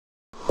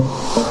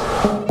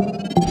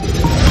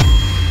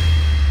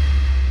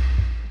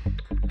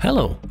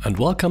Hello and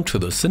welcome to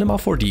the Cinema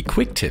 4D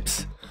Quick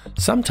Tips.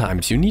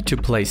 Sometimes you need to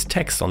place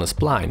text on a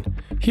spline.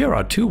 Here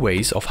are two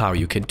ways of how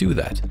you can do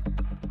that.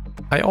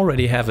 I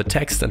already have a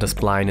text and a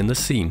spline in the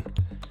scene.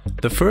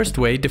 The first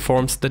way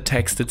deforms the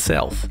text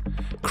itself.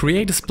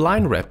 Create a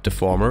spline wrap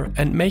deformer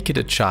and make it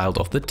a child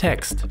of the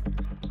text.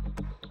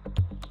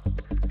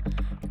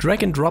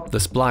 Drag and drop the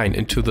spline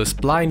into the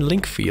spline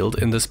link field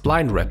in the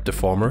spline wrap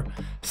deformer,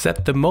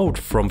 set the mode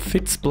from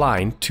fit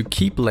spline to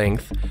keep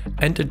length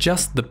and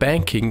adjust the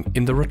banking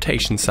in the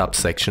rotation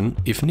subsection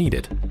if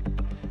needed.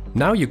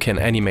 Now you can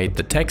animate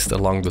the text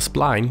along the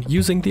spline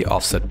using the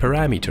offset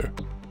parameter.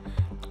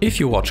 If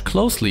you watch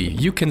closely,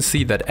 you can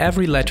see that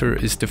every letter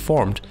is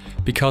deformed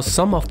because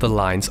some of the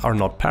lines are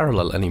not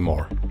parallel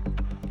anymore.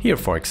 Here,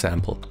 for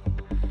example.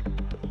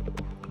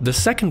 The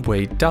second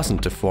way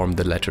doesn't deform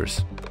the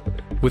letters.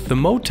 With the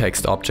mode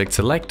text object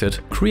selected,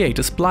 create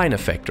a spline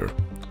effector.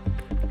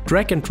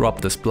 Drag and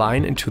drop the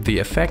spline into the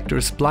effector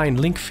spline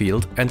link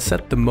field and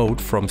set the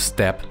mode from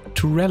step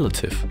to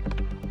relative.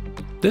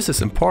 This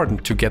is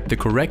important to get the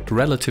correct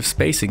relative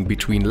spacing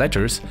between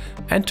letters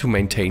and to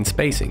maintain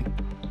spacing.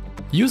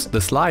 Use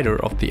the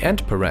slider of the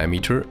end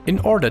parameter in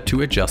order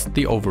to adjust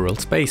the overall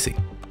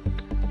spacing.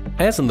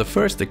 As in the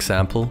first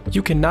example,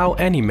 you can now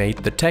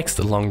animate the text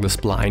along the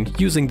spline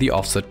using the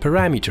offset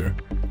parameter.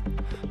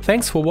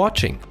 Thanks for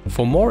watching.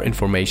 For more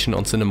information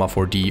on Cinema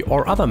 4D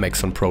or other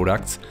Maxon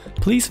products,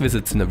 please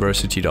visit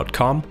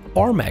cineversity.com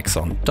or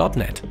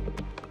maxon.net.